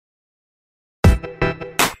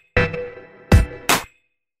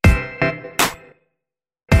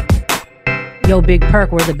Yo, Big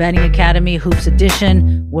Perk, we're the Betting Academy Hoops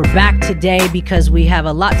Edition. We're back today because we have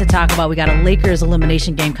a lot to talk about. We got a Lakers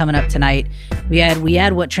elimination game coming up tonight. We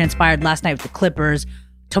had what transpired last night with the Clippers.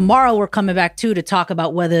 Tomorrow we're coming back too to talk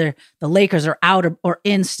about whether the Lakers are out or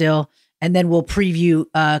in still. And then we'll preview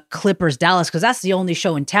Clippers Dallas, because that's the only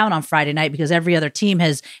show in town on Friday night, because every other team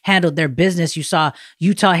has handled their business. You saw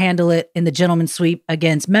Utah handle it in the gentleman's sweep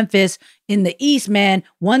against Memphis. In the East, man,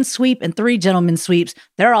 1 sweep and 3 gentlemen's sweeps.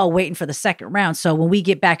 They're all waiting for the second round. So when we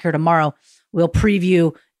get back here tomorrow, we'll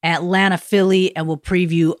preview Atlanta, Philly, and we'll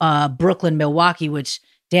preview Brooklyn, Milwaukee, which,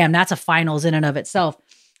 damn, that's a finals in and of itself.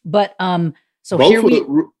 But so both here we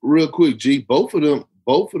real quick, G, both of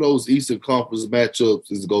those Eastern Conference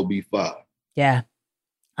matchups is going to be fire. Yeah.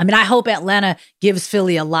 I mean, I hope Atlanta gives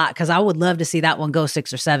Philly a lot, because I would love to see that one go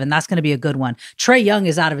 6 or 7. That's going to be a good one. Trae Young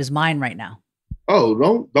is out of his mind right now.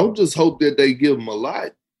 Oh, don't just hope that they give him a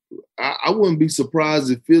lot. I wouldn't be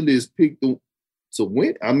surprised if Philly is picked to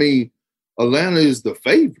win. I mean, Atlanta is the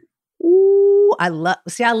favorite. Ooh,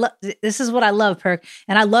 this is what I love, Perk.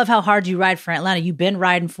 And I love how hard you ride for Atlanta. You've been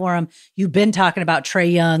riding for them. You've been talking about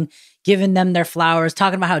Trae Young, giving them their flowers,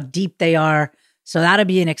 talking about how deep they are. So that'll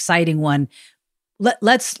be an exciting one.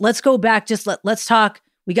 Let's go back. Let's talk.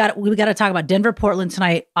 We got to talk about Denver, Portland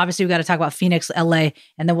tonight. Obviously, we got to talk about Phoenix, LA,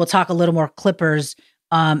 and then we'll talk a little more Clippers,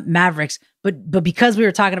 Mavericks. But because we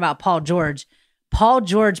were talking about Paul George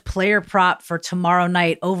player prop for tomorrow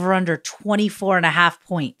night, over under 24.5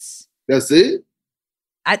 points. That's it?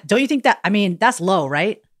 Don't you think that? I mean, that's low,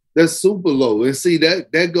 right? That's super low. And see,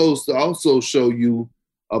 that goes to also show you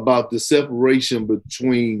about the separation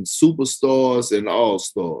between superstars and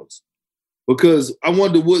all-stars. Because I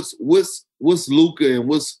wonder what's Luka and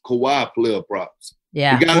what's Kawhi player props.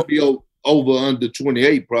 Yeah. It got to be over under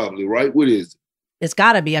 28 probably, right? What is it? It's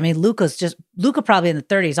got to be. I mean, Luka probably in the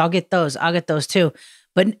 30s. I'll get those too.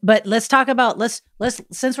 But let's talk about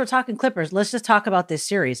since we're talking Clippers, let's just talk about this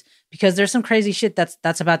series, because there's some crazy shit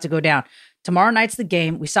that's about to go down. Tomorrow night's the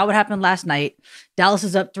game. We saw what happened last night. Dallas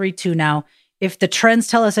is up 3-2 now. If the trends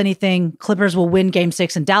tell us anything, Clippers will win Game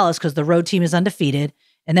 6 in Dallas because the road team is undefeated,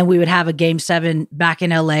 and then we would have a Game 7 back in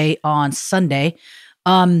LA on Sunday.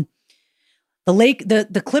 The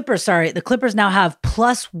Clippers now have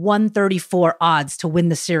plus 134 odds to win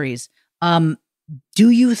the series. Do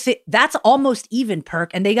you think that's almost even,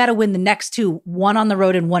 Perk? And they got to win the next 2, 1 on the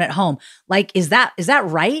road and 1 at home. Like, is that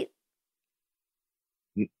right?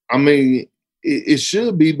 I mean, it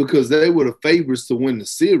should be, because they were the favorites to win the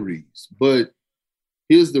series. But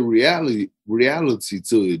here's the reality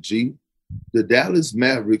to it, G. The Dallas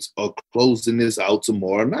Mavericks are closing this out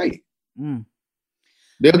tomorrow night.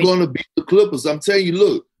 They're going to beat the Clippers. I'm telling you,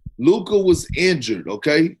 look, Luka was injured,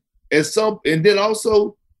 okay? And then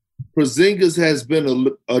also, Porzingis has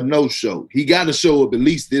been a no-show. He got to show up at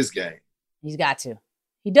least this game. He's got to.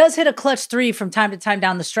 He does hit a clutch 3 from time to time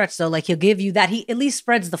down the stretch, though. Like, he'll give you that. He at least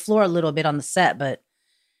spreads the floor a little bit on the set, but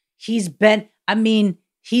he's been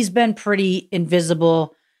pretty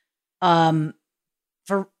invisible.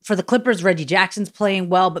 For the Clippers, Reggie Jackson's playing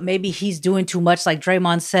well, but maybe he's doing too much, like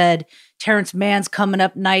Draymond said. Terrence Mann's coming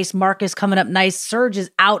up nice. Marcus coming up nice. Serge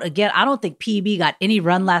is out again. I don't think PB got any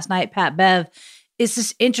run last night, Pat Bev. It's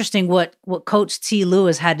just interesting what Coach T.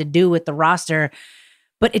 Lewis had to do with the roster.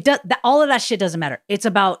 But all of that shit doesn't matter. It's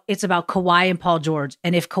about Kawhi and Paul George.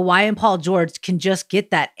 And if Kawhi and Paul George can just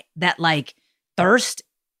get that like thirst,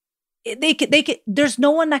 they could, there's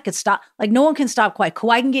no one that could stop. Like, no one can stop Kawhi.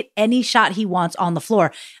 Kawhi can get any shot he wants on the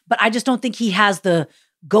floor. But I just don't think he has the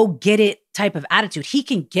go get it type of attitude. He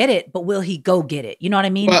can get it, but will he go get it? You know what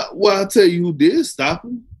I mean? Well, I'll tell you who did stop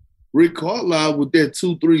him. Rick Carlisle with that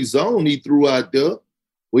 2-3 zone he threw out there,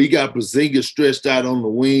 where he got Porzingis stretched out on the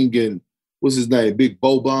wing, and what's his name? Big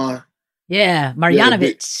Boban. Yeah,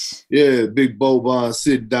 Marjanovic. Big Boban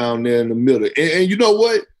sitting down there in the middle. And you know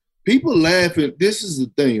what? People laugh, and this is the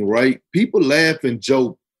thing, right? People laugh and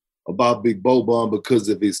joke about Big Boban because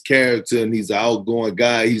of his character, and he's an outgoing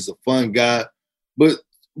guy. He's a fun guy. But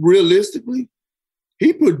realistically,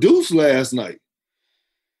 he produced last night.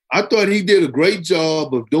 I thought he did a great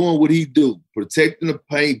job of doing what he do, protecting the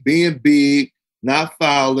paint, being big, not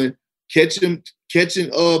fouling, catching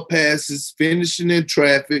passes, finishing in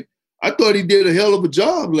traffic. I thought he did a hell of a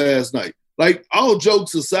job last night. Like, all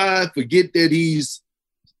jokes aside, forget that he's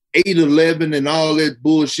 8'11" and all that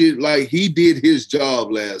bullshit. Like, he did his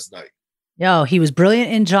job last night. Yo, he was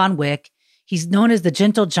brilliant in John Wick. He's known as the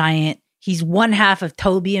Gentle Giant. He's one half of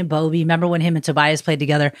Toby and Bobby. Remember when him and Tobias played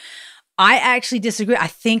together? I actually disagree. I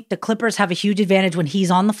think the Clippers have a huge advantage when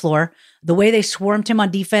he's on the floor. The way they swarmed him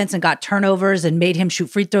on defense and got turnovers and made him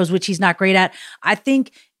shoot free throws, which he's not great at. I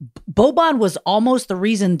think Boban was almost the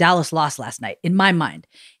reason Dallas lost last night, in my mind.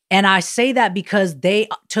 And I say that because they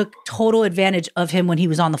took total advantage of him when he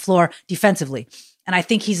was on the floor defensively. And I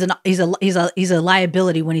think he's a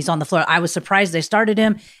liability when he's on the floor. I was surprised they started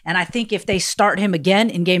him. And I think if they start him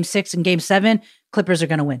again in game 6 and game 7, Clippers are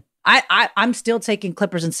going to win. I'm still taking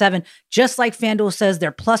Clippers in 7, just like FanDuel says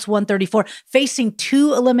they're plus 134. Facing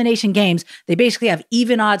 2 elimination games, they basically have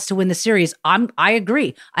even odds to win the series. I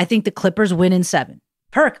agree. I think the Clippers win in 7.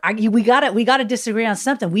 Perk, we gotta disagree on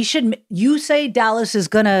something. You say Dallas is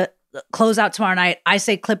gonna close out tomorrow night. I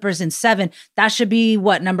say Clippers in 7. That should be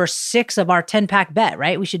number 6 of our 10-pack bet,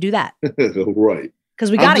 right? We should do that, right?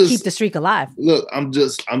 Because we gotta keep the streak alive. Look, I'm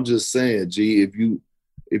just saying, G. If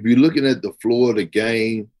you're looking at the floor of the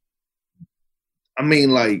game. I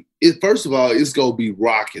mean, first of all, it's gonna be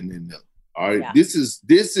rocking in there. All right. Yeah.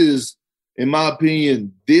 This is, in my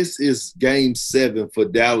opinion, this is game 7 for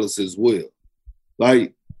Dallas as well.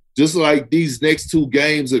 Just like these next 2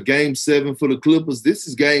 games are game 7 for the Clippers, this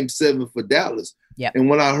is game 7 for Dallas. Yep. And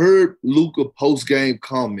when I heard Luka post-game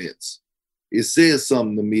comments, it says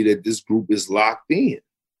something to me that this group is locked in.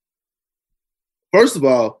 First of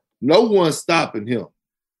all, no one's stopping him.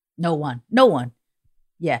 No one.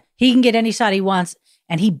 Yeah, he can get any shot he wants,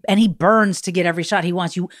 and he burns to get every shot he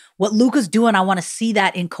wants. What Luka's doing, I want to see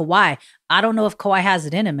that in Kawhi. I don't know if Kawhi has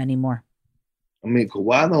it in him anymore. I mean,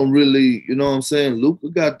 Kawhi don't really, you know what I'm saying? Luka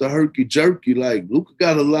got the herky-jerky. Luka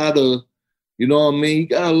got a lot of, you know what I mean? He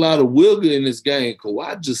got a lot of wiggle in this game.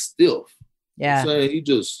 Kawhi just stiff. Yeah. You know what I'm saying? He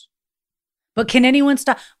just. But can anyone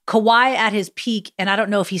stop Kawhi at his peak? And I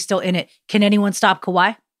don't know if he's still in it. Can anyone stop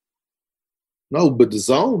Kawhi? No, but the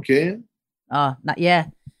zone can. Yeah.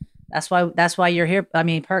 That's why you're here. I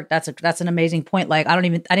mean, Perk, that's an amazing point. I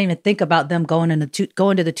didn't even think about them going to the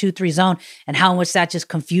 2-3 zone and how much that just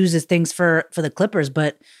confuses things for the Clippers.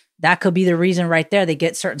 But that could be the reason right there. They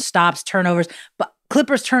get certain stops, turnovers, but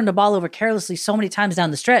Clippers turn the ball over carelessly so many times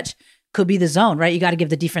down the stretch. Could be the zone, right? You got to give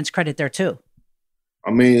the defense credit there too.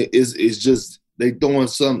 I mean, it's just they throwing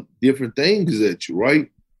some different things at you, right?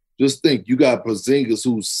 Just think, you got Porzingis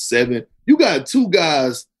who's 7. You got 2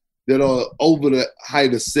 guys that are over the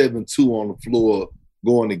height of 7'2" on the floor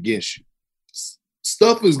going against you.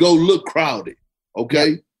 Stuff is going to look crowded,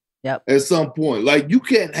 okay? Yep. At some point. You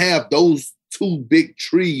can't have those 2 big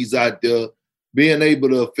trees out there being able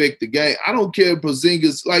to affect the game. I don't care if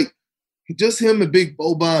Porzingis, just him and Big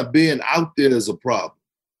Boban being out there is a problem.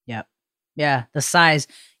 Yep. Yeah, the size.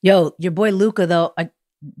 Yo, your boy Luka, though,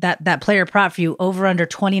 that player prop for you, over under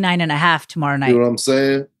 29.5 tomorrow night. You know what I'm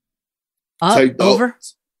saying? Over?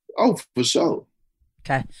 Oh, for sure.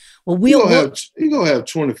 Okay. Well, he's gonna have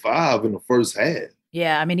 25 in the first half.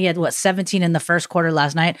 Yeah, I mean, he had 17 in the first quarter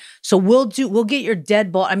last night. So we'll get your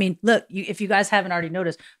dead ball. I mean, look, if you guys haven't already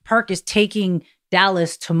noticed, Perk is taking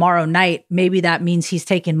Dallas tomorrow night. Maybe that means he's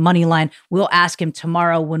taking money line. We'll ask him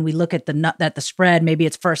tomorrow when we look at the spread. Maybe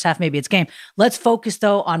it's first half, maybe it's game. Let's focus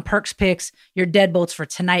though on Perk's picks, your deadbolts for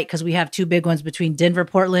tonight, because we have 2 big ones between Denver,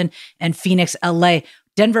 Portland, and Phoenix, LA.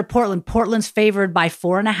 Denver, Portland. Portland's favored by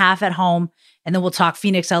 4.5 at home. And then we'll talk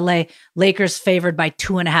Phoenix, LA. Lakers favored by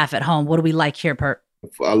 2.5 at home. What do we like here, Perk?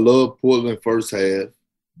 I love Portland first half,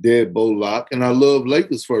 deadbolt lock, and I love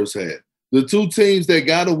Lakers first half. The 2 teams that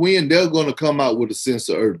got to win, they're going to come out with a sense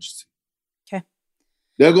of urgency. Okay.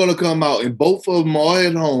 They're going to come out, and both of them are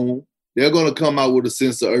at home. They're going to come out with a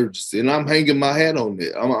sense of urgency, and I'm hanging my hat on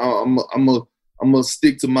that. I'm gonna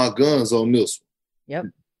stick to my guns on this one. Yep.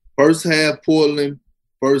 First half Portland,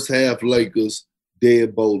 first half Lakers,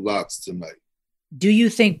 deadbolt locks tonight. Do you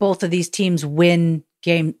think both of these teams win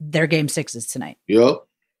their game 6s tonight? Yep.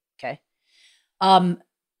 Okay.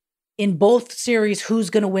 In both series, who's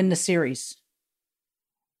going to win the series?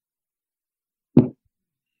 I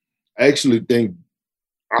actually think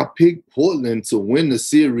I picked Portland to win the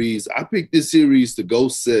series. I picked this series to go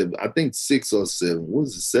 7. I think 6 or 7. What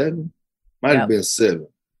was it, 7? Might have been 7.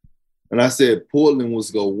 And I said Portland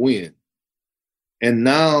was going to win. And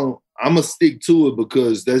now I'm going to stick to it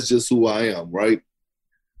because that's just who I am, right?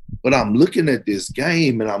 But I'm looking at this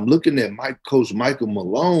game and I'm looking at Coach Michael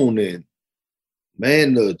Malone and,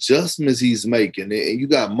 man, the adjustments he's making. And you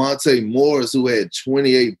got Monte Morris who had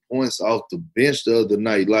 28 points off the bench the other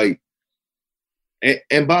night.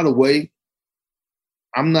 And by the way,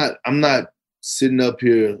 I'm not sitting up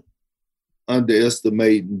here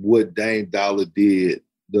underestimating what Dame Dollar did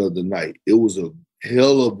the other night. It was a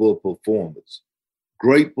hell of a performance.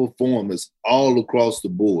 Great performance all across the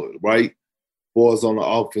board, right? For us on the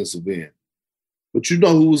offensive end. But you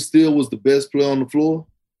know who still was the best player on the floor?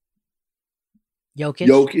 Jokic.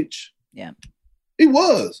 Jokic. Yeah. He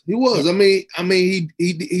was. He was. Yeah. I mean,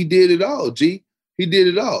 he did it all, G. He did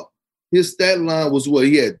it all. His stat line was what?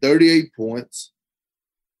 He had 38 points.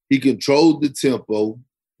 He controlled the tempo.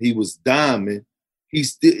 He was diamond. He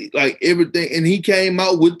still like everything, and he came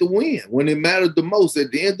out with the win when it mattered the most.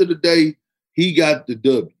 At the end of the day, he got the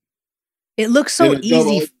W. It looks so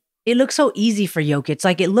easy. It looks so easy for Jokic.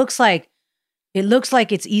 Like it looks like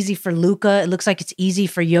it's easy for Luka. It looks like it's easy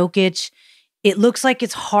for Jokic. It looks like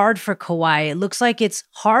it's hard for Kawhi. It looks like it's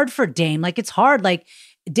hard for Dame. Like it's hard. Like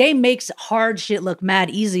Dame makes hard shit look mad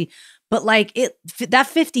easy. But like that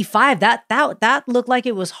 55, that looked like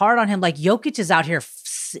it was hard on him. Like Jokic is out here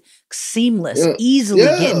seamless, easily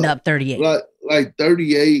getting up 38. Like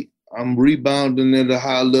 38, I'm rebounding at a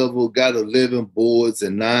high level, got 11 boards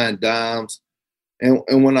and 9 dimes. And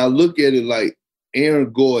when I look at it like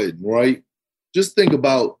Aaron Gordon, right? Just think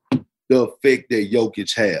about the effect that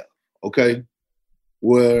Jokic had, okay?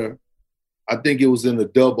 Where I think it was in a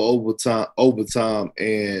double overtime,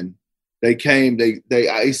 and they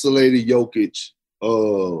isolated Jokic,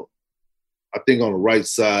 I think on the right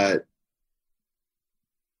side.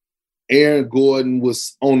 Aaron Gordon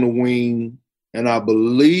was on the wing, and I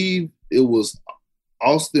believe it was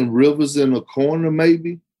Austin Rivers in the corner,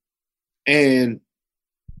 maybe. And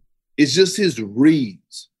it's just his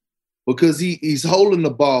reads because he's holding the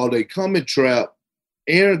ball. They come in trap.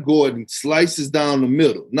 Aaron Gordon slices down the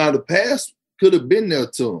middle. Now, the pass could have been there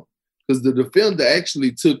to him because the defender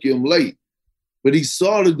actually took him late. But he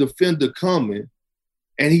saw the defender coming,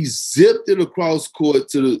 and he zipped it across court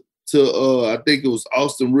to I think it was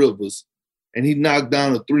Austin Rivers, and he knocked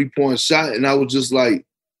down a 3-point shot. And I was just like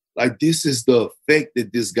this is the effect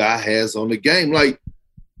that this guy has on the game. Like,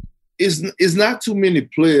 it's not too many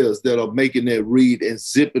players that are making that read and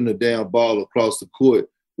zipping the damn ball across the court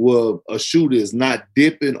where a shooter is not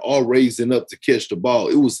dipping or raising up to catch the ball.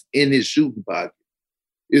 It was in his shooting pocket.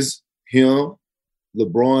 It's him,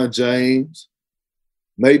 LeBron James,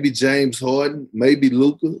 maybe James Harden, maybe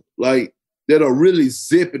Luka, like that are really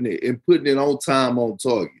zipping it and putting it on time, on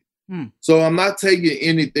target. So I'm not taking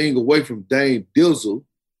anything away from Dame Dizzle.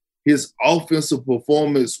 His offensive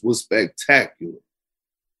performance was spectacular.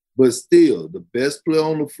 But still, the best player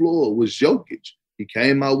on the floor was Jokic. He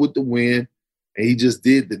came out with the win, and he just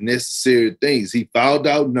did the necessary things. He fouled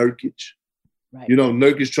out Nurkic. Right. You know,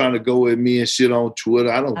 Nurkic trying to go at me and shit on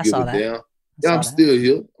Twitter. I don't give a damn. Yeah, I'm still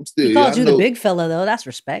here. He called you the big fella, though. That's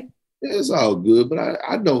respect. Yeah, it's all good. But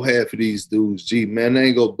I know half of these dudes, G, man, they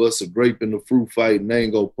ain't going to bust a grape in the fruit fight, and they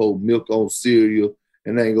ain't going to pour milk on cereal,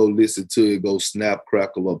 and they ain't going to listen to it go snap,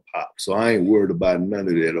 crackle, or pop. So I ain't worried about none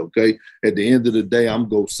of that, okay? At the end of the day, I'm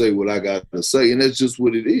going to say what I got to say, and that's just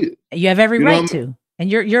what it is. You have every right to. And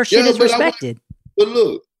your shit is respected. But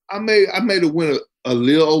look, I made a winner a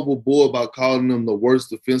little overboard by calling them the worst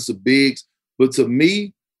defensive bigs. But to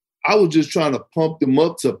me, I was just trying to pump them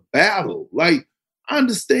up to battle. Like, I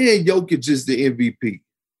understand Jokic is the MVP,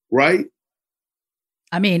 right?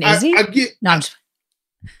 I mean, is he? I get. No,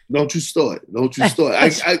 don't you start. Don't you start.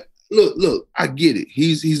 I look. I get it.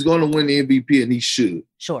 He's going to win the MVP, and he should.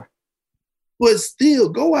 Sure. But still,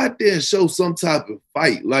 go out there and show some type of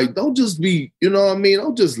fight. Like, don't just be, you know what I mean?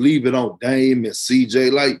 Don't just leave it on Dame and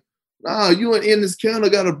CJ. Like, nah, you and Enes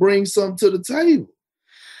Kanter got to bring something to the table.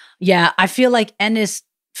 Yeah, I feel like Enes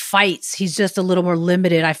fights. He's just a little more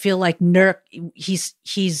limited. I feel like Nurk,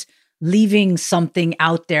 he's leaving something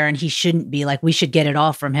out there, and he shouldn't be. Like, we should get it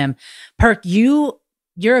all from him. Perk, you're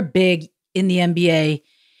a big in the NBA.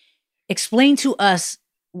 Explain to us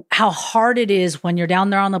how hard it is when you're down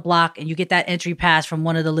there on the block and you get that entry pass from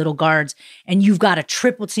one of the little guards and you've got a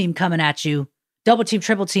triple team coming at you, double team,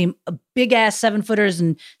 triple team, a big ass 7-footers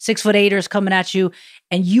and 6'8"ers coming at you.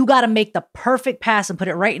 And you got to make the perfect pass and put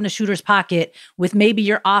it right in the shooter's pocket with maybe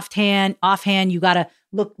your offhand. You got to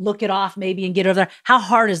look it off maybe and get over there. How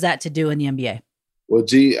hard is that to do in the NBA? Well,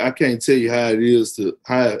 G, I can't tell you how it is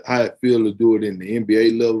how I feel to do it in the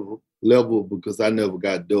NBA level because I never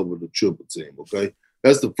got double the triple team. Okay.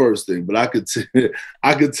 That's the first thing. But I could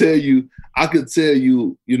tell you,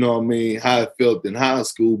 you know what I mean, how I felt in high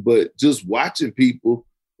school. But just watching people,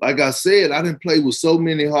 like I said, I didn't play with so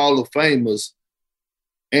many Hall of Famers.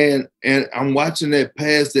 And I'm watching that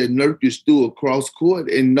pass that Nurkic threw across court,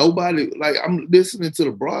 and nobody, like, I'm listening to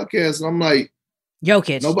the broadcast, and I'm like,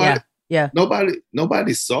 Jokic,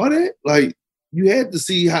 nobody saw that. Like, you had to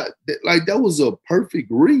see how, like, that was a perfect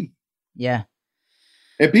read. Yeah.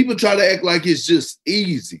 And people try to act like it's just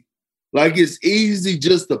easy. Like it's easy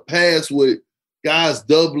just to pass with guys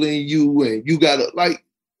doubling you and you got to, like,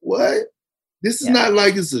 what? This is not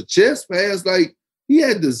like it's a chest pass. Like, he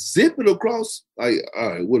had to zip it across. Like, all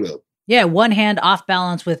right, what up? Yeah, one hand off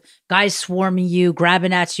balance with guys swarming you,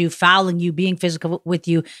 grabbing at you, fouling you, being physical with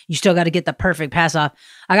you. You still got to get the perfect pass off.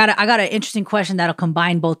 I got an interesting question that'll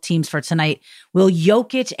combine both teams for tonight. Will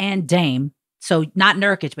Jokic and Dame, so not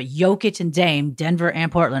Nurkic, but Jokic and Dame, Denver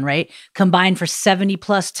and Portland, right, combine for 70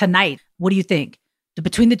 plus tonight? What do you think?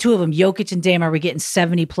 Between the two of them, Jokic and Dame, are we getting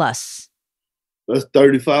 70 plus? That's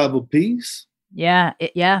 35 apiece. Yeah,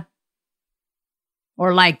 yeah.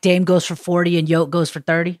 Or like Dame goes for 40 and Jokic goes for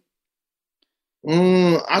 30.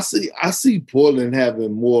 I see Portland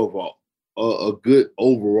having more of a good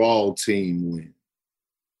overall team win.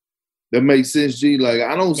 That makes sense, G. Like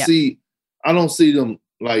I don't see them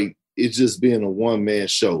like it's just being a one-man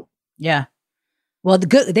show. Yeah. Well,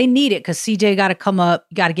 they need it because CJ got to come up.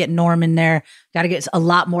 Got to get Norm in there. Got to get a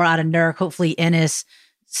lot more out of Nurk. Hopefully, Ennis,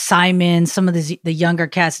 Simon, some of the younger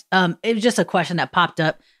cats. It was just a question that popped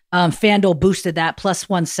up. FanDuel boosted that plus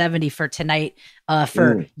 170 for tonight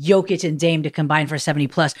for Jokic and Dame to combine for 70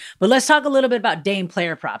 plus. But let's talk a little bit about Dame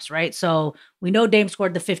player props, right? So we know Dame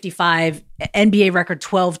scored the 55, NBA record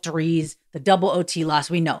 12 threes, the double OT loss.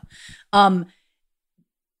 We know.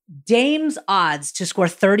 Dame's odds to score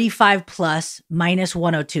 35 plus minus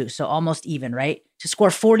 102, so almost even, right? To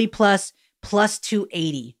score 40 plus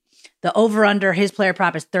 280. The over-under, his player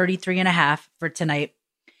prop is 33.5 for tonight.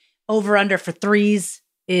 Over-under for threes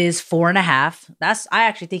is 4.5. I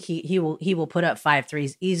actually think he will put up 5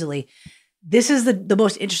 threes easily. This is the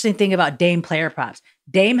most interesting thing about Dame player props.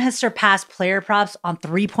 Dame has surpassed player props on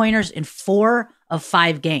 3-pointers in 4 of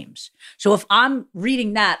 5 games. So if I'm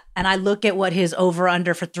reading that and I look at what his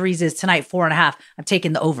over-under for threes is tonight, 4.5, I'm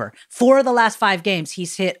taking the over. 4 of the last 5 games,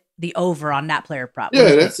 he's hit the over on that player prop.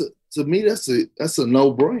 Yeah, to me, that's a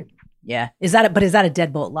no-brainer. Yeah. Is that a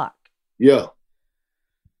deadbolt lock? Yeah.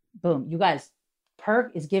 Boom. You guys,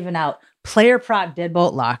 Perk is giving out player prop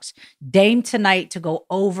deadbolt locks. Dame tonight to go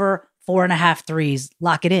over 4.5 threes.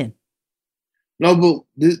 Lock it in. No, but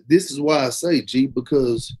this is why I say, G,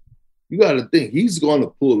 because you got to think he's going to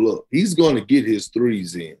pull up. He's going to get his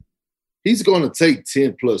threes in. He's going to take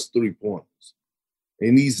 10 plus 3-pointers,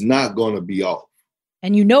 and he's not going to be off.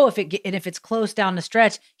 And you know if it's close down the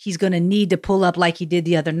stretch, he's going to need to pull up like he did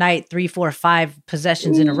the other night, 3, 4, 5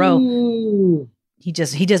 possessions in a row. He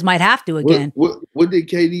just might have to again. What did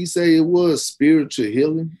KD say it was? Spiritual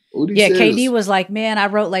healing? Yeah, KD was like, man, I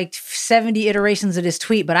wrote like 70 iterations of this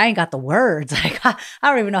tweet, but I ain't got the words. Like I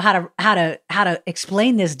don't even know how to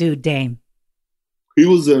explain this dude, Dame. He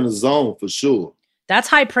was in the zone for sure. That's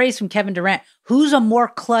high praise from Kevin Durant. Who's a more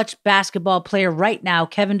clutch basketball player right now,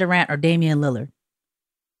 Kevin Durant or Damian Lillard?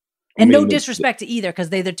 And no disrespect to either, because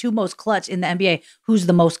they're the two most clutch in the NBA. Who's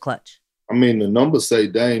the most clutch? I mean, the numbers say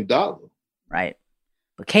Dame Dollar. Right.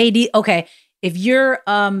 But KD, okay, if you're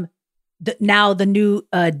now the new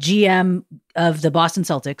GM of the Boston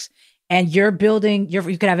Celtics, and you're building, you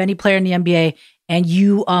could have any player in the NBA, and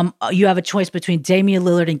you have a choice between Damian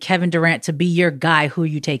Lillard and Kevin Durant to be your guy. Who are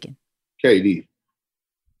you taking? KD.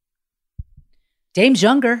 Dame's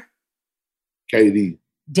younger. KD.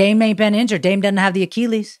 Dame ain't been injured. Dame doesn't have the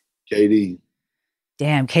Achilles. KD.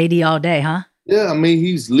 Damn, KD all day, huh? Yeah, I mean,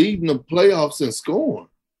 he's leading the playoffs in scoring.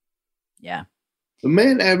 Yeah. The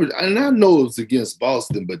man average, and I know it's against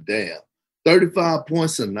Boston, but damn, 35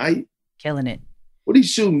 points a night. Killing it. What he's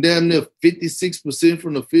shooting damn near 56%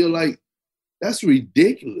 from the field, like, that's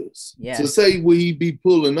ridiculous. Yeah. To say where he be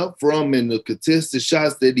pulling up from and the contested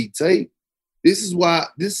shots that he take, this is why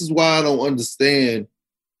I don't understand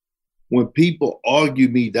when people argue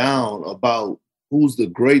me down about who's the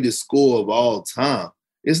greatest scorer of all time.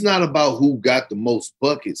 It's not about who got the most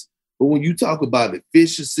buckets, but when you talk about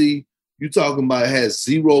efficiency, you talking about has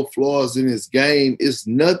 0 flaws in his game, it's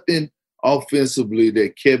nothing offensively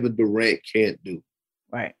that Kevin Durant can't do.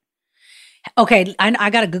 Right. Okay, I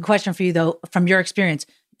got a good question for you, though, from your experience.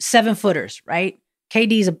 7-footers, right?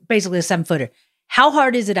 KD is basically a 7-footer. How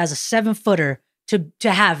hard is it as a 7-footer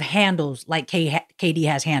to have handles like KD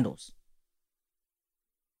has handles?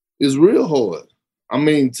 It's real hard. I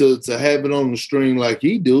mean, to have it on the string like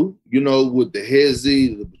he do, with the head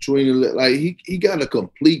Z, the between the like he got a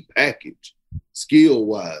complete package, skill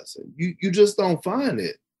wise. You just don't find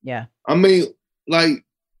it. Yeah. I mean, like,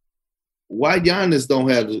 why Giannis don't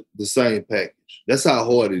have the same package? That's how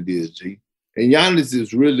hard it is, G. And Giannis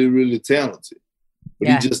is really, really talented, but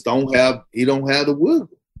he just don't have the wiggle.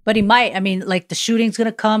 But he might. I mean, like the shooting's going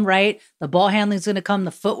to come, right? The ball handling's going to come.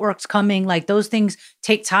 The footwork's coming. Like those things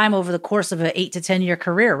take time over the course of an 8 to 10 year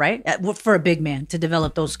career, right? For a big man to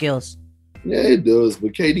develop those skills. Yeah, it does.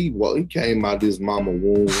 But KD, he came out his mama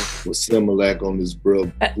womb with Similac on his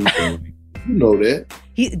bro. You know that.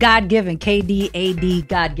 He God-given, KD, AD,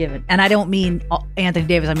 God-given. And I don't mean Anthony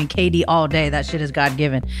Davis. I mean KD all day. That shit is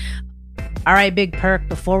God-given. All right, Big Perk,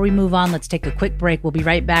 before we move on, let's take a quick break. We'll be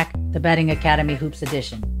right back to Betting Academy Hoops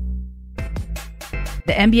Edition.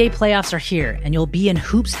 The NBA playoffs are here, and you'll be in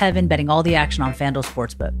hoops heaven betting all the action on FanDuel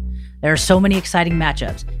Sportsbook. There are so many exciting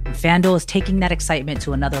matchups, and FanDuel is taking that excitement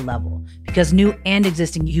to another level because new and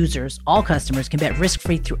existing users, all customers, can bet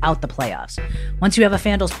risk-free throughout the playoffs. Once you have a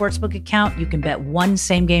FanDuel Sportsbook account, you can bet one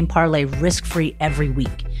same-game parlay risk-free every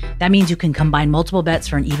week. That means you can combine multiple bets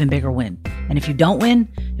for an even bigger win. And if you don't win,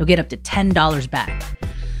 you'll get up to $10 back.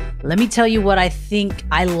 Let me tell you what I think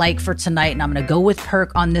I like for tonight, and I'm going to go with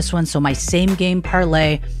Perk on this one. So my same-game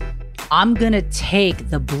parlay, I'm going to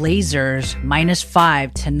take the Blazers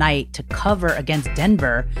 -5 tonight to cover against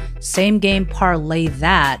Denver. Same game parlay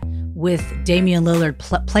that with Damian Lillard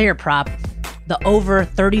player prop, the over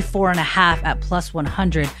 34.5 at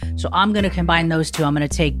 +100. So I'm going to combine those two. I'm going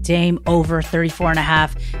to take Dame over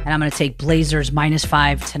 34.5, and I'm going to take Blazers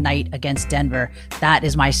 -5 tonight against Denver. That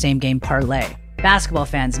is my same game parlay. Basketball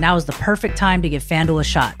fans, now is the perfect time to give FanDuel a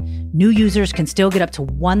shot. New users can still get up to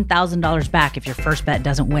 $1,000 back if your first bet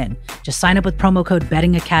doesn't win. Just sign up with promo code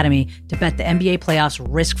Betting Academy to bet the NBA playoffs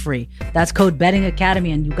risk-free. That's code Betting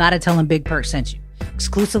Academy, and you gotta tell them Big Perk sent you.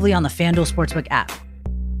 Exclusively on the FanDuel Sportsbook app.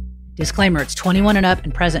 Disclaimer, it's 21 and up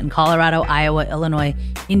and present in Colorado, Iowa, Illinois,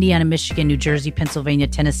 Indiana, Michigan, New Jersey, Pennsylvania,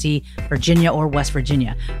 Tennessee, Virginia, or West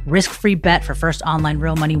Virginia. Risk-free bet for first online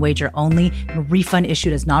real money wager only, and refund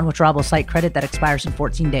issued as non-withdrawable site credit that expires in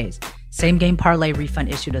 14 days. Same game parlay refund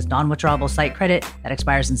issued as non-withdrawable site credit that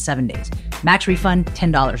expires in 7 days. Max refund,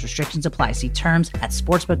 $10. Restrictions apply. See terms at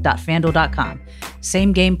sportsbook.fanduel.com.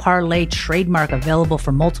 Same game parlay trademark available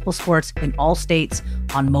for multiple sports in all states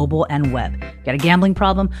on mobile and web. Got a gambling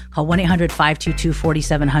problem? Call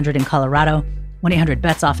 1-800-522-4700 in Colorado,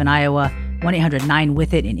 1-800-BETS-OFF in Iowa,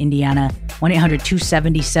 1-800-9-WITH-IT in Indiana,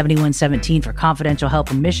 1-800-270-7117 for confidential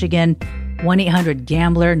help in Michigan,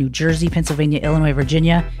 1-800-GAMBLER, New Jersey, Pennsylvania, Illinois,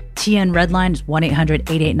 Virginia. TN Redline is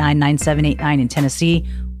 1-800-889-9789 in Tennessee,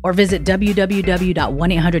 or visit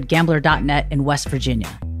www.1800gambler.net in West Virginia.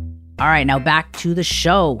 All right, now back to the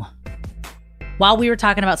show. While we were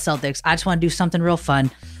talking about Celtics, I just want to do something real fun.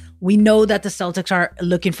 We know that the Celtics are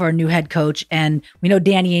looking for a new head coach, and we know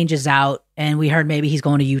Danny Ainge is out, and we heard maybe he's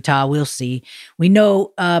going to Utah. We'll see. We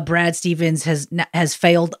know Brad Stevens has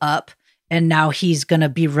failed up, and now he's going to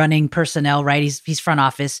be running personnel, right? He's front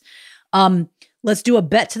office. Let's do a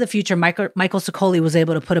bet to the future. Michael Sicoli was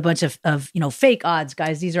able to put a bunch of fake odds,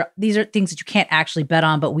 guys. These are things that you can't actually bet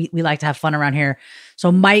on, but we like to have fun around here.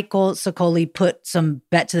 So Michael Sicoli put some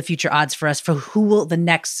bet to the future odds for us for who will the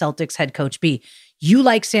next Celtics head coach be. You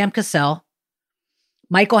like Sam Cassell.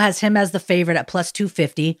 Michael has him as the favorite at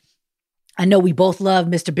 +250. I know we both love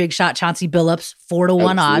Mr. Big Shot Chauncey Billups,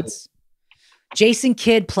 4-1 odds. Jason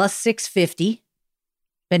Kidd +650.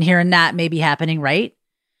 Been hearing that maybe happening, right?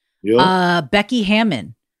 Yep. Becky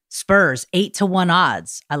Hammon, Spurs, 8-1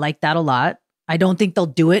 odds. I like that a lot. I don't think they'll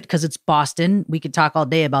do it because it's Boston. We could talk all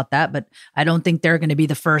day about that, but I don't think they're going to be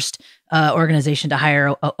the first organization to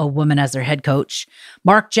hire a woman as their head coach.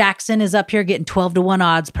 Mark Jackson is up here getting 12-1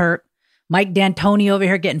 odds, Perk. Mike D'Antoni over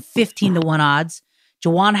here getting 15-1 odds.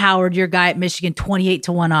 Juwan Howard, your guy at Michigan,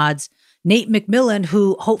 28-1 odds. Nate McMillan,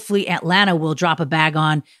 who hopefully Atlanta will drop a bag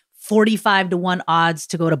on, 45-1 odds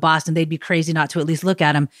to go to Boston. They'd be crazy not to at least look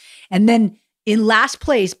at him. And then in last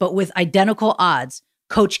place, but with identical odds,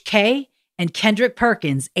 Coach K and Kendrick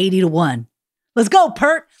Perkins, 80-1. Let's go,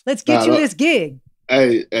 Perk. Let's get you this gig.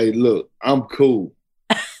 Hey, look, I'm cool.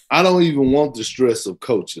 I don't even want the stress of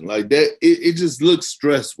coaching like that. It just looks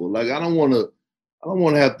stressful. Like I don't want to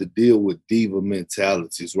have to deal with diva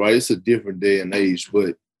mentalities, right? It's a different day and age,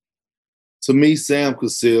 but to me, Sam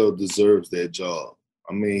Cassell deserves that job.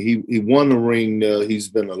 I mean, he won the ring there. He's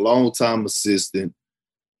been a long time assistant.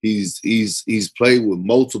 He's played with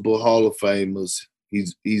multiple Hall of Famers.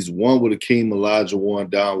 He's won with Akeem Olajuwon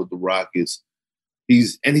down with the Rockets.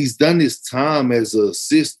 He's done his time as an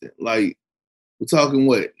assistant. Like we're talking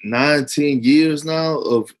 9-10 years now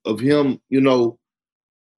of him,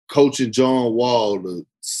 coaching John Wall to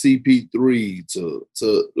CP3 to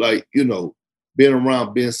being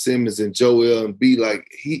around Ben Simmons and Joel Embiid, like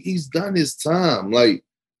he's done his time. Like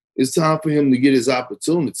it's time for him to get his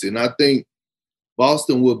opportunity. And I think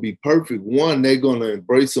Boston will be perfect. One, they're going to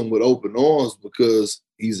embrace him with open arms because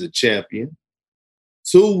he's a champion.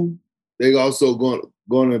 Two, they're also going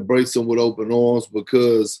to embrace him with open arms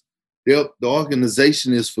because the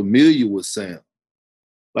organization is familiar with Sam.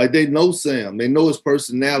 Like they know Sam. They know his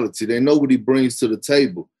personality. They know what he brings to the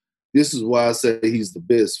table. This is why I say he's the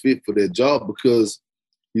best fit for that job because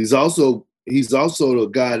he's also he's also the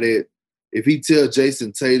guy that if he tell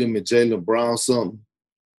Jason Tatum and Jaylen Brown something,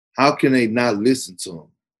 how can they not listen to him?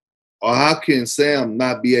 Or how can Sam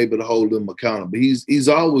not be able to hold them accountable? He's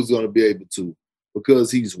always going to be able to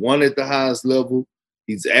because he's won at the highest level.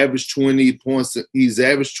 He's averaged 20 points. He's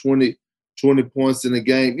averaged 20 points in a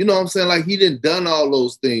game. You know what I'm saying? Like, he didn't done all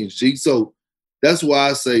those things, G. So that's why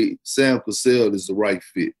I say Sam Cassell is the right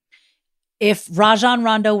fit. If Rajon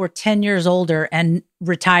Rondo were 10 years older and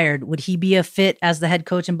retired, would he be a fit as the head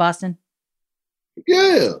coach in Boston?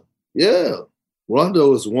 Yeah.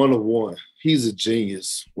 Rondo is one of one. He's a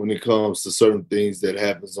genius when it comes to certain things that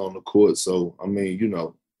happens on the court. So, I mean, you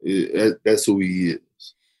know, that's who he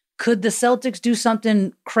is. Could the Celtics do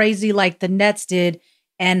something crazy like the Nets did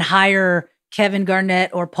and hire Kevin Garnett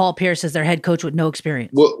or Paul Pierce as their head coach with no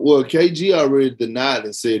experience? Well, KG already denied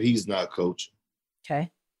and said he's not coaching.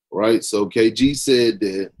 Okay. Right? So KG said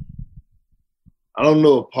that. I don't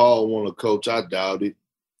know if Paul want to coach. I doubt it.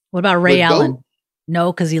 What about Ray Allen?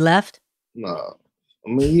 No, because he left? No. I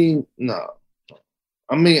mean, I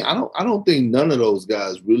don't think none of those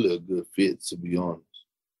guys really a good fit, to be honest.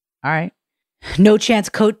 All right. No chance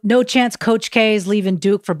Coach K is leaving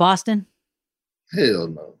Duke for Boston? Hell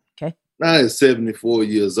no. Okay. Not at 74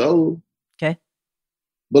 years old. Okay.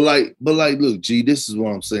 But like, look, G, this is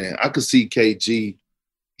what I'm saying. I could see KG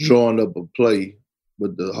drawing up a play,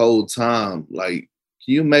 but the whole time, like,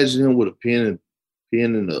 can you imagine him with a pen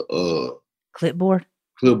and a clipboard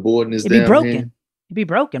in his It'd be damn broken. hand? It'd be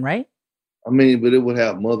broken, right? I mean, but it would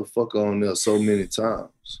have motherfucker on there so many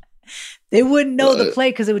times. They wouldn't know the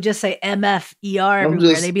play because it would just say MFER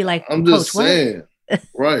everywhere. They'd be like, I'm just saying.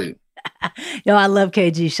 Right. Yo, I love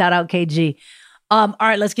KG. Shout out KG. All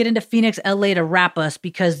right, let's get into Phoenix, LA to wrap us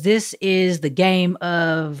because this is the game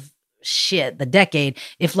of the decade.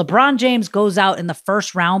 If LeBron James goes out in the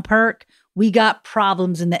first round, Perk, we got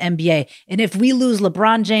problems in the NBA. And if we lose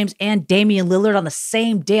LeBron James and Damian Lillard on the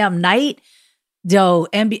same damn night,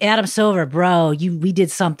 Adam Silver, bro, we did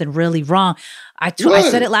something really wrong. I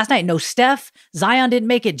said it last night. No Steph, Zion didn't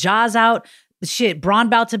make it. Ja's out. Bron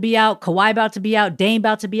about to be out. Kawhi about to be out. Dame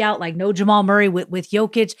about to be out. Like no Jamal Murray with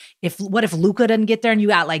Jokic. What if Luka doesn't get there and you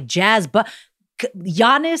got like Jazz, but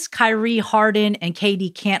Giannis, Kyrie, Harden, and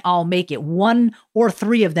KD can't all make it. One or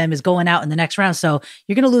three of them is going out in the next round. So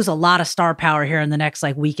you're going to lose a lot of star power here in the next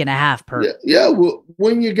like week and a half. Well,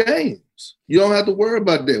 win your games. You don't have to worry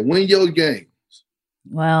about that. Win your game.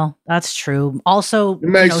 Well, that's true. Also, it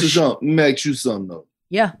makes you something though.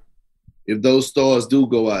 Yeah. If those stars do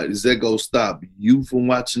go out, is that going to stop you from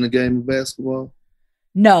watching a game of basketball?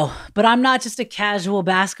 No, but I'm not just a casual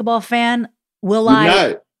basketball fan.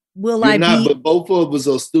 But both of us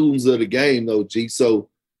are students of the game though, G. So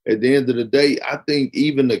at the end of the day, I think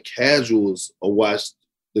even the casuals will watch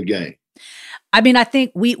the game. I mean, I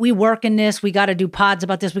think we work in this. We got to do pods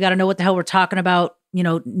about this. We got to know what the hell we're talking about.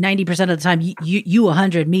 90% of the time, you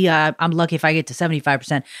 100, me, I'm lucky if I get to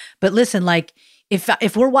 75%. But listen, like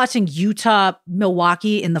if we're watching Utah,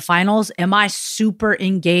 Milwaukee in the finals, am I super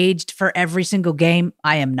engaged for every single game?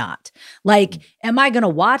 I am not. Like, am I going to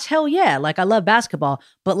watch? Hell yeah. Like, I love basketball,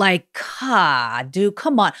 but like, dude,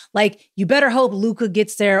 come on. Like, you better hope Luka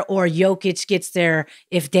gets there or Jokic gets there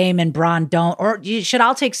if Dame and Bron don't. Or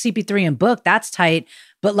I'll take CP3 and Book. That's tight.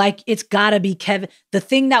 But like, it's got to be Kevin. The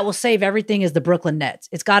thing that will save everything is the Brooklyn Nets.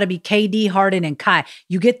 It's got to be KD, Harden, and Kai.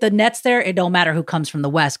 You get the Nets there, it don't matter who comes from the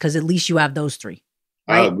West because at least you have those three.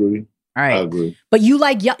 Right? I agree. All right. I agree. But you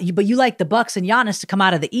like the Bucks and Giannis to come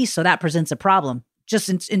out of the East, so that presents a problem just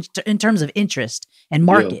in terms of interest and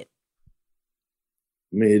market.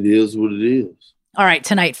 Yeah. I mean, it is what it is. All right,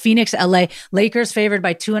 tonight, Phoenix, LA. Lakers favored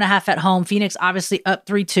by 2.5 at home. Phoenix obviously up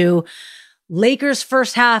 3-2. Lakers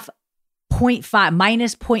first half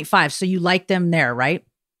minus 0.5. So you like them there, right?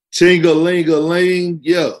 Ching-a-ling-a-ling.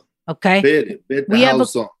 Yeah. Okay. Bet the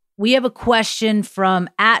house on. We have a question from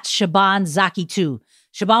 @Shaban Zaki 2.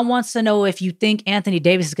 Shaban wants to know if you think Anthony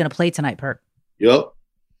Davis is going to play tonight, Perk. Yep.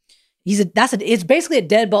 It's basically a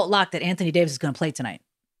deadbolt lock that Anthony Davis is going to play tonight.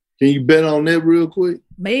 Can you bet on that real quick?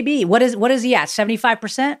 Maybe. What is he at?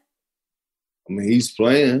 75%? I mean, he's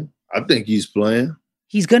playing. I think he's playing.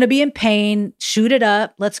 He's going to be in pain. Shoot it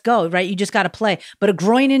up. Let's go, right? You just got to play. But a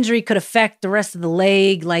groin injury could affect the rest of the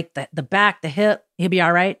leg, like the back, the hip. He'll be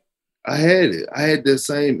all right. I had it. I had that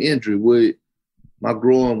same injury where my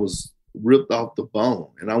groin was ripped off the bone,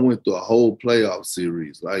 and I went through a whole playoff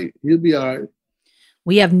series. Like, he'll be all right.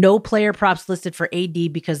 We have no player props listed for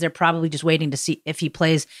AD because they're probably just waiting to see if he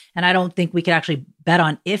plays. And I don't think we could actually bet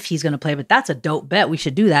on if he's going to play, but that's a dope bet. We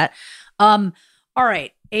should do that. All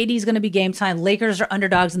right. AD is going to be game time. Lakers are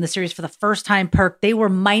underdogs in the series for the first time. Perk, they were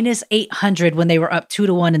minus 800 when they were up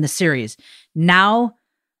 2-1 in the series. Now,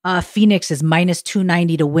 Phoenix is minus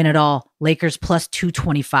 290 to win it all. Lakers plus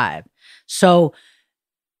 225. So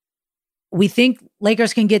we think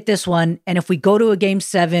Lakers can get this one. And if we go to a game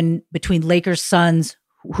 7 between Lakers, Suns,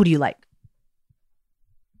 who do you like?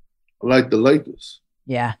 I like the Lakers.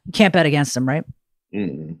 Yeah. You can't bet against them, right?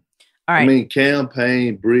 Mm-mm. All right. I mean,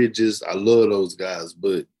 Campaign, Bridges, I love those guys,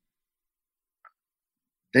 but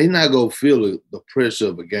they not going to feel the pressure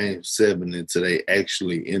of a game 7 until they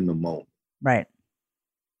actually in the moment. Right.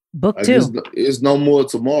 Book 2. It's no more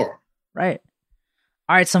tomorrow. Right.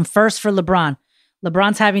 All right. Some first for LeBron.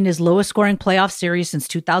 LeBron's having his lowest scoring playoff series since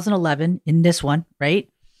 2011 in this one, right?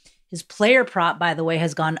 His player prop, by the way,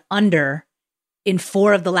 has gone under in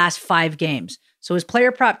 4 of the last 5 games. So his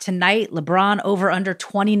player prop tonight, LeBron over under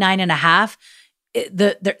 29.5.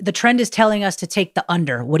 The trend is telling us to take the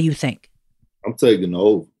under. What do you think? I'm taking the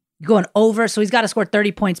over. You're going over, so he's got to score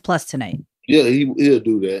 30 points plus tonight. Yeah, he'll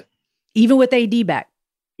do that. Even with AD back.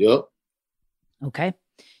 Yep. Okay.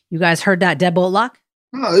 You guys heard that deadbolt lock?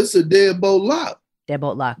 No, it's a deadbolt lock.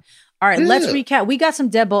 Deadbolt lock. All right, let's recap. We got some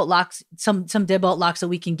deadbolt locks, some deadbolt locks that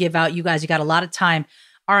we can give out. You guys, you got a lot of time.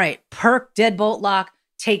 All right, Perk deadbolt lock.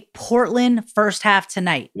 Take Portland first half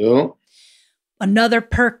tonight. Yeah. Another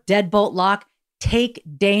Perk deadbolt lock. Take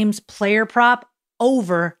Dame's player prop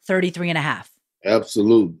over 33.5.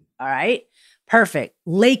 Absolutely. All right. Perfect.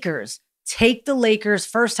 Lakers. Take the Lakers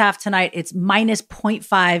first half tonight. It's minus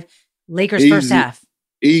 0.5. Lakers first half.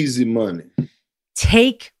 Easy money.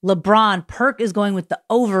 Take LeBron. Perk is going with the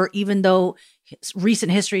over, even though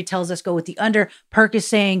recent history tells us go with the under. Perk is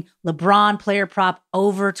saying LeBron player prop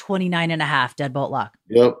over 29.5. Deadbolt lock.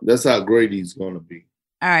 Yep. That's how great he's going to be.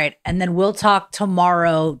 All right. And then we'll talk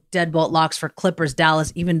tomorrow, deadbolt locks for Clippers,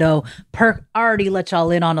 Dallas, even though Perk already let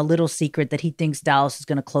y'all in on a little secret that he thinks Dallas is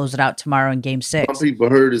going to close it out tomorrow in game 6. Some people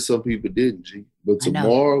heard it, some people didn't, G. But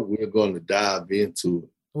tomorrow we're going to dive into it.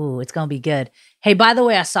 Ooh, it's going to be good. Hey, by the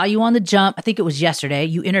way, I saw you on the jump. I think it was yesterday.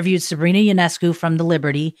 You interviewed Sabrina Ionescu from the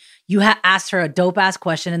Liberty. You asked her a dope-ass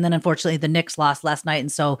question, and then unfortunately the Knicks lost last night. And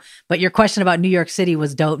so, but your question about New York City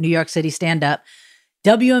was dope. New York City stand-up.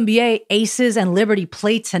 WNBA, Aces and Liberty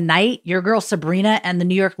play tonight. Your girl Sabrina and the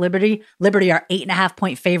New York Liberty are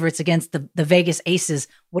 8.5-point favorites against the Vegas Aces.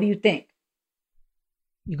 What do you think?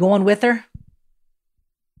 You going with her?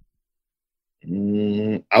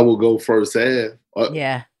 I will go first half.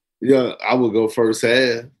 Yeah, I will go first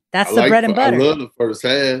half. That's the bread and butter. I love the first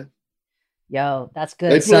half. Yo, that's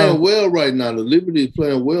good. They playing well right now. The Liberty is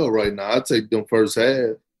playing well right now. I take them first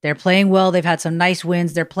half. They're playing well. They've had some nice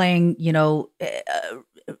wins. They're playing,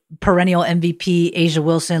 perennial MVP Asia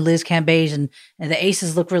Wilson, Liz Cambage, and the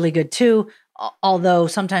Aces look really good too. Although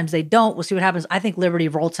sometimes they don't. We'll see what happens. I think Liberty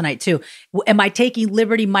roll tonight too. Am I taking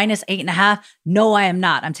Liberty minus 8.5? No, I am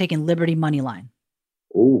not. I'm taking Liberty money line.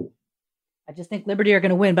 Oh, I just think Liberty are going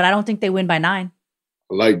to win, but I don't think they win by 9.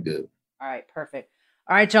 I like that. All right, perfect.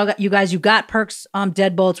 All right, y'all, you guys, you got Perk's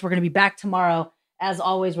deadbolts. We're going to be back tomorrow. As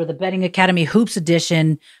always, we're the Betting Academy Hoops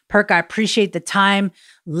Edition. Perk, I appreciate the time.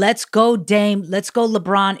 Let's go, Dame. Let's go,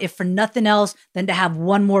 LeBron. If for nothing else than to have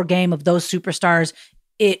one more game of those superstars,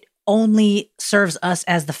 it only serves us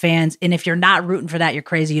as the fans. And if you're not rooting for that, you're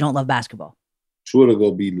crazy. You don't love basketball. Twitter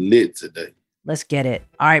gonna be lit today. Let's get it.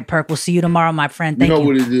 All right, Perk. We'll see you tomorrow, my friend. Thank you. You know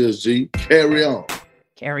what it is, G. Carry on.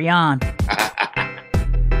 Carry on.